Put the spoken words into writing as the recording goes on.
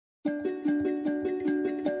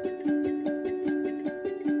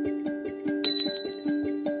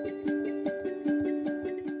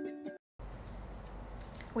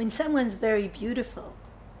When someone's very beautiful,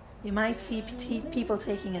 you might see people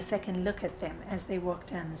taking a second look at them as they walk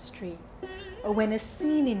down the street. Or when a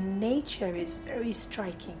scene in nature is very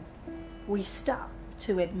striking, we stop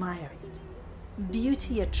to admire it.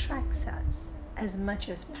 Beauty attracts us as much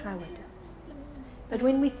as power does. But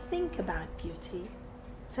when we think about beauty,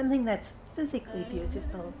 something that's physically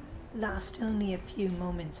beautiful lasts only a few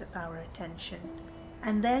moments of our attention,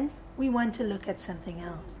 and then we want to look at something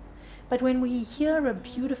else. But when we hear a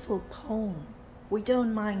beautiful poem, we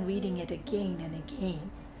don't mind reading it again and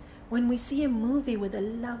again. When we see a movie with a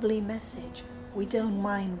lovely message, we don't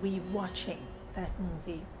mind re-watching that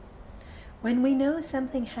movie. When we know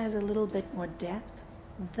something has a little bit more depth,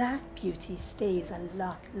 that beauty stays a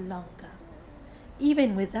lot longer.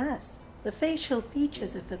 Even with us, the facial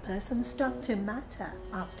features of a person stop to matter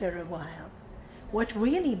after a while. What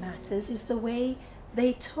really matters is the way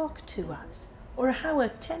they talk to us, or how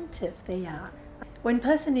attentive they are. When a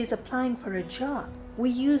person is applying for a job, we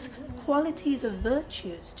use qualities of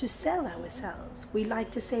virtues to sell ourselves. We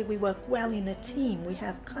like to say we work well in a team, we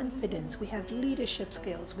have confidence, we have leadership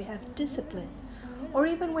skills, we have discipline. Or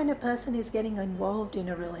even when a person is getting involved in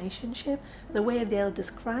a relationship, the way they'll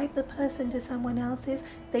describe the person to someone else is,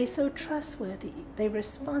 they're so trustworthy, they're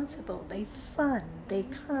responsible, they're fun, they're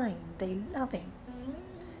kind, they're loving.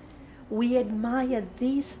 We admire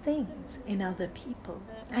these things in other people,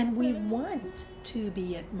 and we want to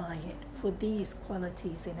be admired for these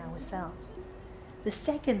qualities in ourselves. The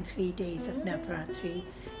second 3 days of Navaratri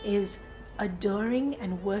is adoring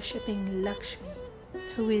and worshipping Lakshmi,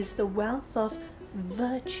 who is the wealth of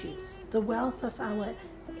virtues, the wealth of our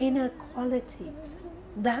inner qualities,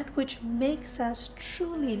 that which makes us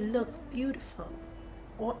truly look beautiful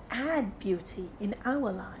or add beauty in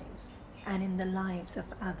our lives and in the lives of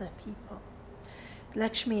other people.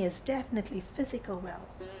 Lakshmi is definitely physical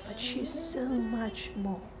wealth, but she's so much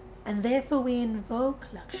more. And therefore we invoke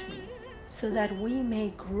Lakshmi so that we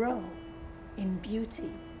may grow in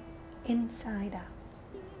beauty inside out.